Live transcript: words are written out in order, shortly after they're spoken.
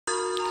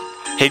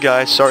Hey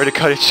guys, sorry to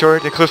cut it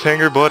short, the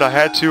cliffhanger, but I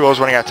had to. I was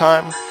running out of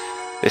time.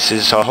 This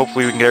is,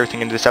 hopefully we can get everything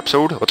into this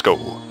episode. Let's go.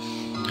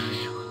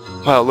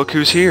 Wow, look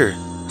who's here.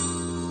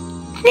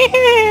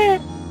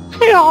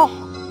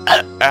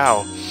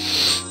 Ow.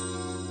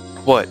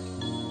 What?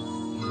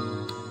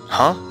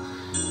 Huh?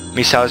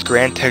 Misao's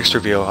grand text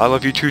reveal. I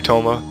love you too,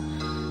 Toma.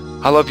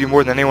 I love you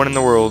more than anyone in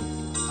the world.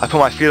 I put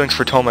my feelings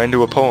for Toma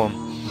into a poem.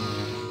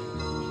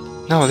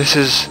 No, this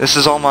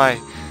is all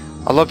my...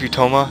 I love you,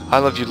 Toma. I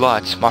love you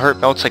lots. My heart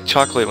melts like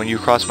chocolate when you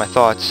cross my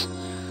thoughts.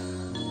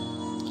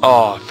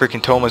 Oh,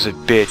 freaking Toma's a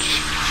bitch.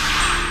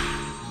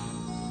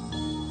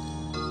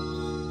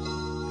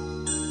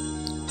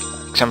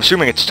 I'm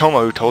assuming it's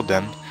Toma who told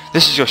them.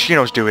 This is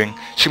Yoshino's doing.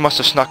 She must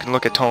have snuck and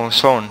looked at Toma's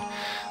phone.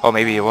 Oh,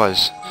 maybe it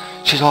was.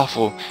 She's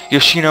awful.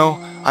 Yoshino,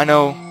 I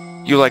know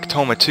you like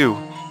Toma too.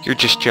 You're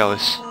just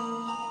jealous.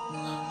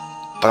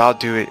 But I'll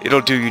do it.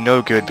 It'll do you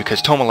no good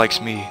because Toma likes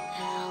me.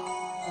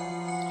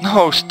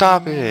 No,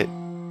 stop it.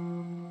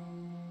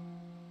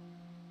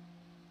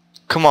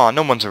 Come on,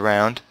 no one's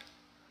around.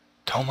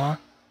 Toma?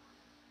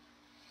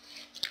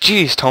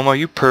 Jeez, Toma,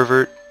 you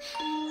pervert.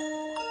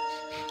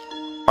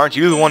 Aren't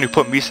you the one who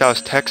put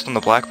Misao's text on the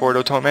blackboard,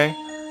 Otome?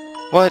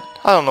 What?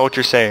 I don't know what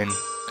you're saying.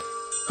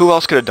 Who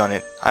else could have done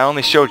it? I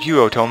only showed you,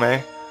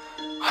 Otome.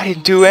 I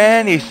didn't do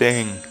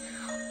anything.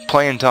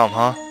 Playing dumb,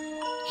 huh?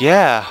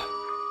 Yeah.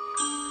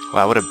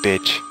 Wow, what a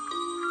bitch.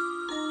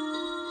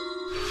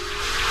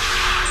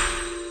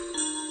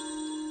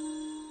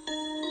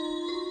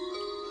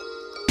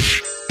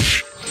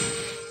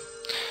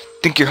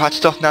 Think you're hot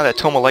stuff now that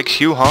Toma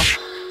likes you, huh?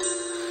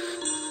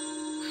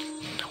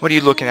 What are you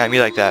looking at me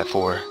like that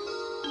for?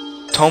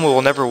 Toma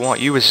will never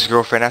want you as his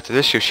girlfriend after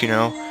this,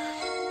 Yoshino.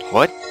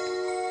 What?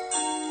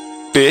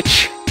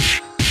 Bitch.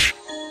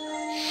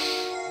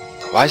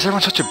 Why is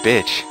everyone such a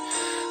bitch?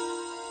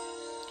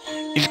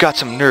 You've got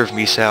some nerve,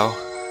 Misao.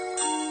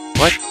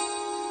 What?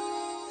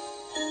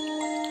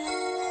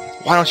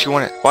 Why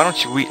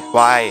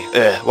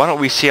don't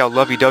we see how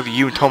lovey-dovey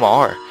you and Toma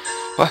are?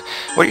 What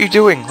are you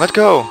doing? Let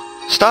go.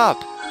 Stop.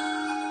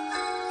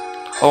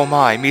 Oh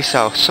my,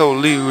 Misao, so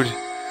lewd.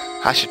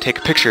 I should take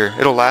a picture.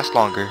 It'll last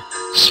longer.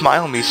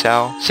 Smile,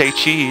 Misao. Say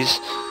cheese.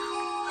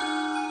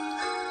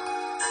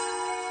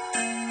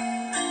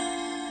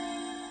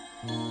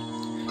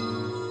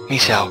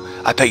 Misao,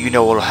 I bet you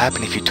know what'll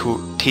happen if you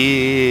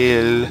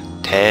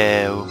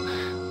tell.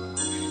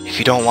 If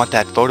you don't want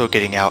that photo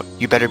getting out,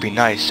 you better be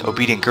nice,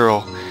 obedient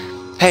girl.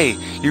 Hey,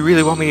 you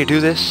really want me to do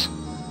this?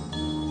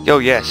 Yo,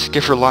 yes,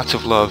 give her lots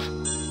of love.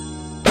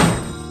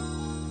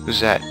 Who's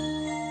that?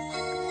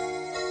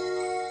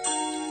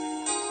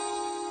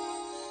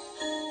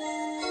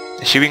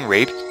 Is she being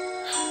raped?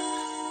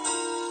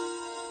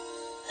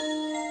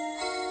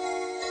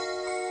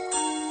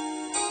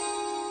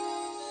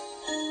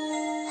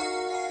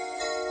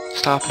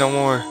 Stop, no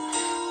more.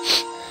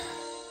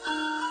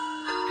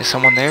 Is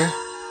someone there?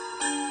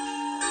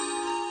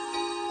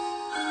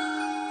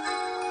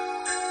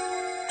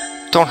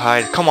 Don't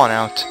hide, come on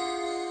out.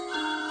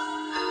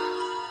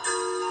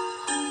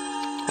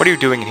 What are you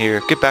doing in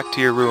here? Get back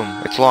to your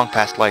room. It's long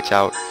past lights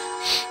out.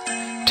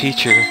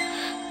 Teacher.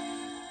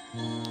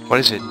 What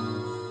is it?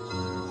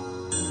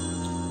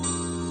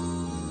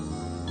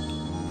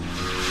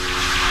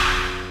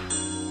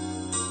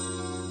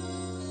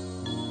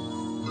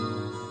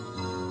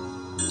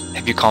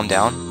 Have you calmed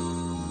down?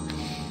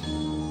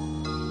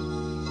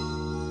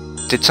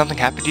 Did something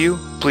happen to you?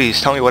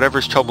 Please, tell me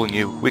whatever's troubling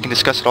you. We can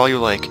discuss it all you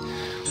like.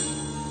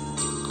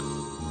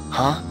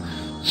 Huh?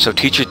 So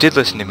teacher did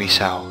listen to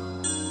Misao.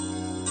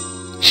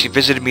 She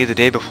visited me the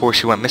day before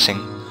she went missing.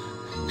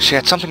 She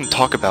had something to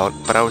talk about,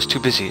 but I was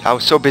too busy. I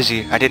was so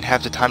busy, I didn't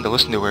have the time to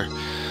listen to her.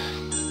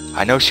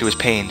 I know she was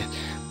pained.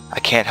 I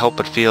can't help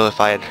but feel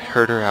if I had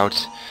heard her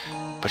out,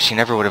 but she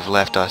never would have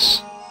left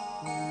us.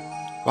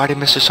 Why did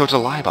Mr.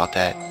 Sota lie about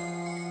that?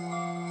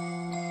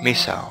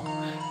 Misao.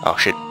 Oh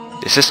shit.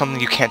 Is this something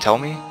you can't tell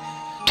me?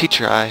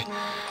 Teacher, I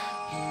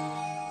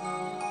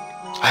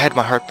had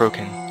my heart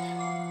broken.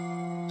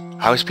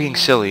 I was being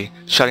silly,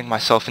 shutting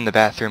myself in the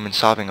bathroom and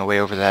sobbing away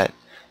over that.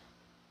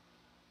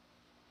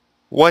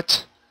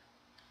 What?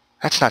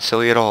 That's not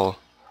silly at all.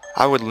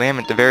 I would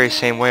lament the very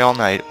same way all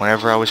night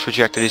whenever I was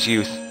rejected as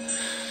youth.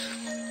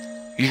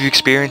 You've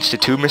experienced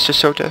it too, Mr.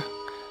 Sota?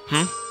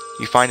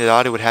 You find it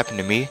odd it would happen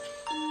to me?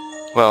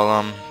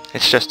 Well,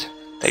 it's just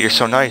that you're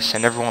so nice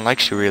and everyone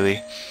likes you,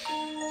 really.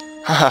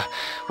 Haha,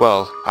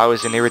 well, I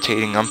was an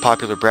irritating,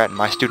 unpopular brat in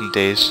my student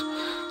days.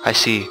 I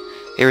see.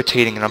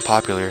 Irritating and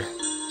unpopular.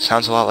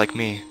 Sounds a lot like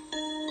me.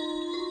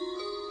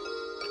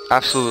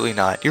 Absolutely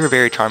not. You're a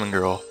very charming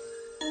girl.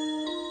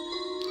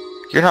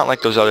 You're not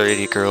like those other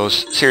idiot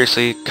girls.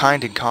 Seriously,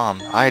 kind and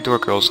calm. I adore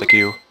girls like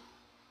you.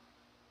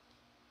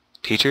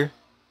 Teacher?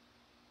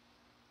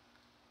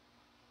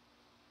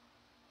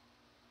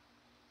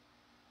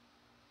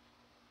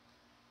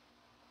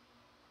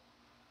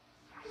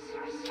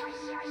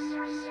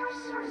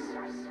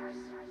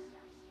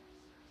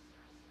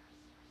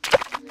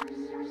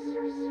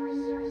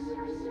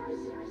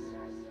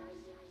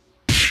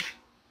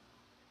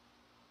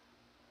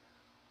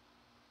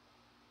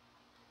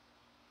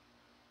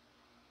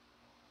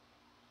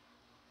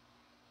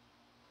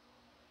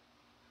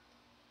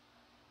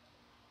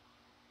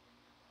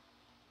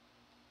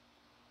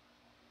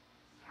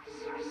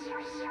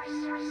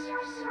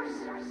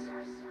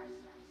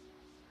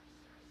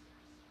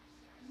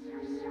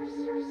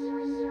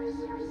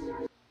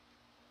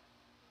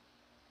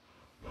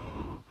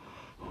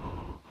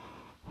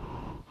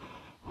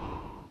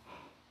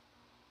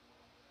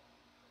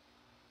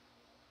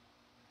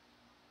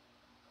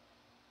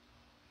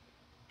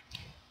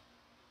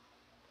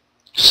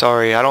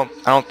 Sorry, I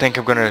don't think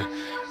I'm gonna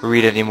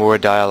read any more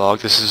dialogue.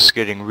 This is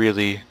getting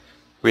really,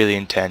 really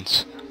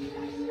intense.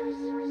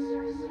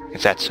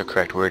 If that's the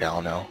correct word, I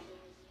don't know.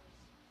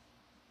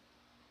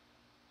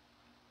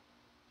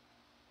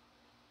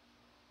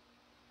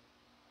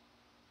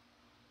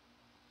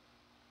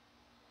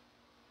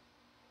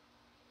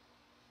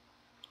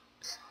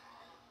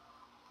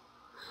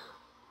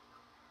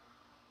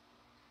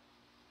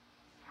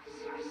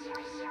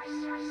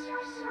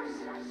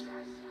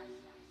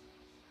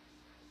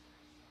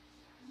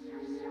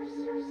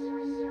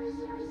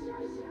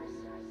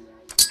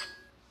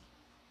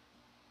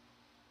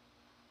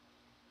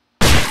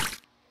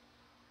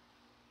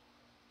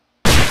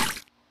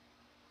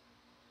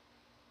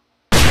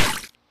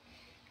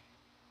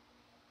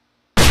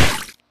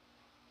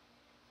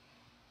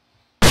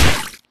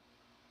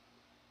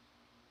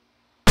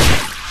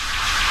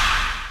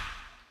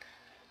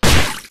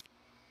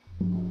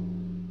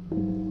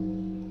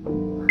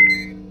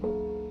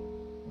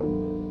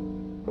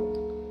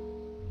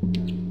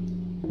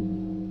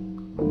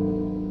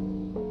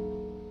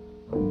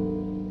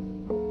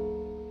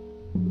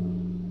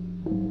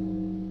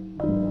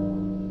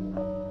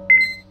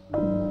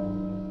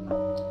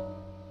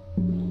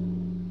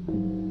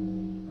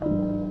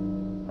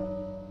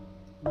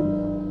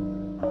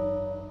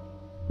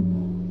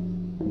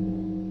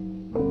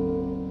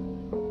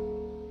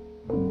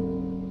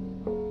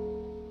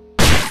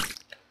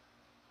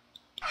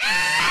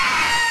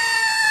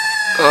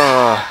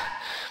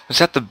 Was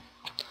that the...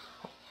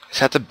 Is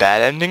that the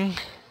bad ending?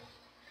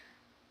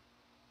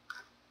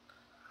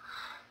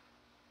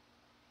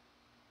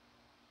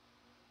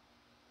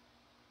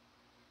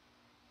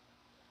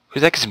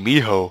 Who the heck is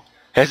Miho?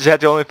 Is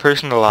that the only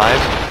person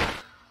alive?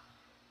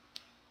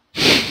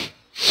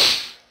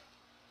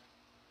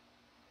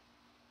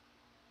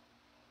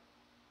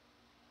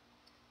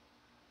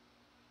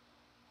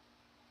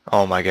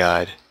 Oh my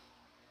god.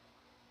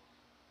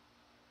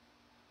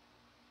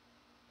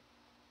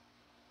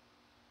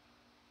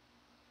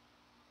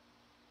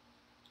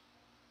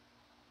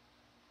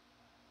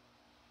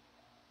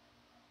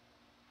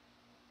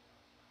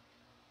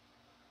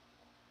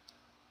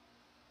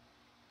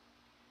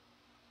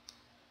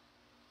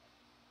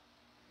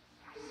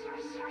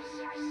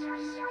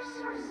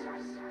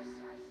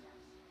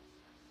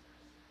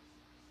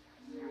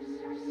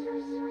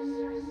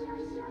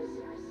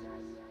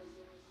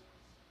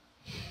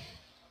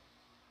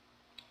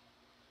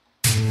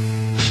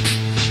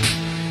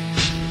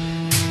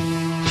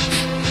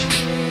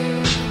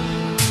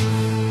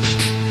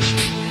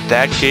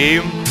 That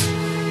game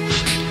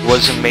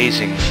was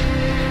amazing,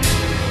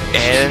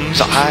 and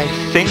I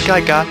think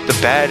I got the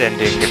bad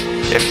ending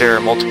if there are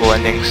multiple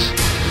endings.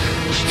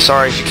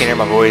 Sorry if you can't hear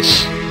my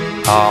voice.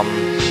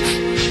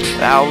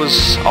 That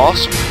was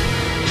awesome.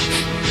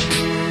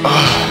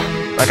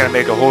 I gotta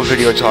make a whole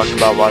video talking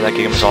about why that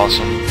game is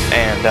awesome.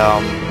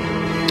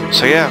 And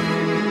so yeah,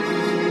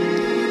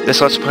 this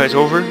Let's Play is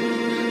over.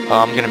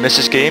 I'm gonna miss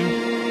this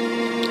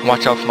game.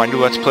 Watch out for my new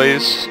Let's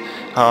Plays.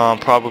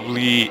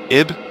 Probably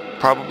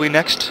probably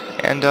next,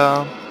 and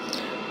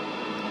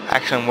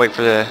actually I'm wait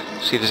for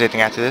see if there's anything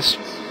after this.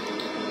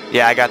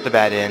 Yeah, I got the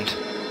bad end.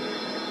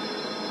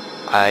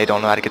 I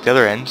don't know how to get the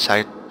other ends.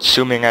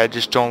 Assuming I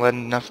just don't let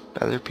enough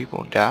other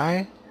people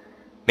die.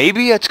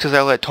 Maybe that's because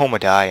I let Toma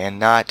die and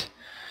not.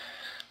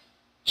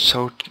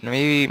 So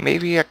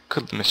maybe I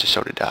could let Mr.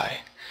 Soda die.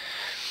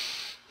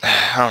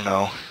 I don't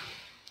know.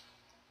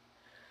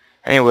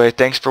 Anyway,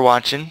 thanks for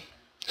watching.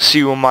 See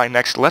you in my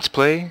next Let's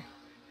Play.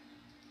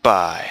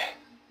 Bye.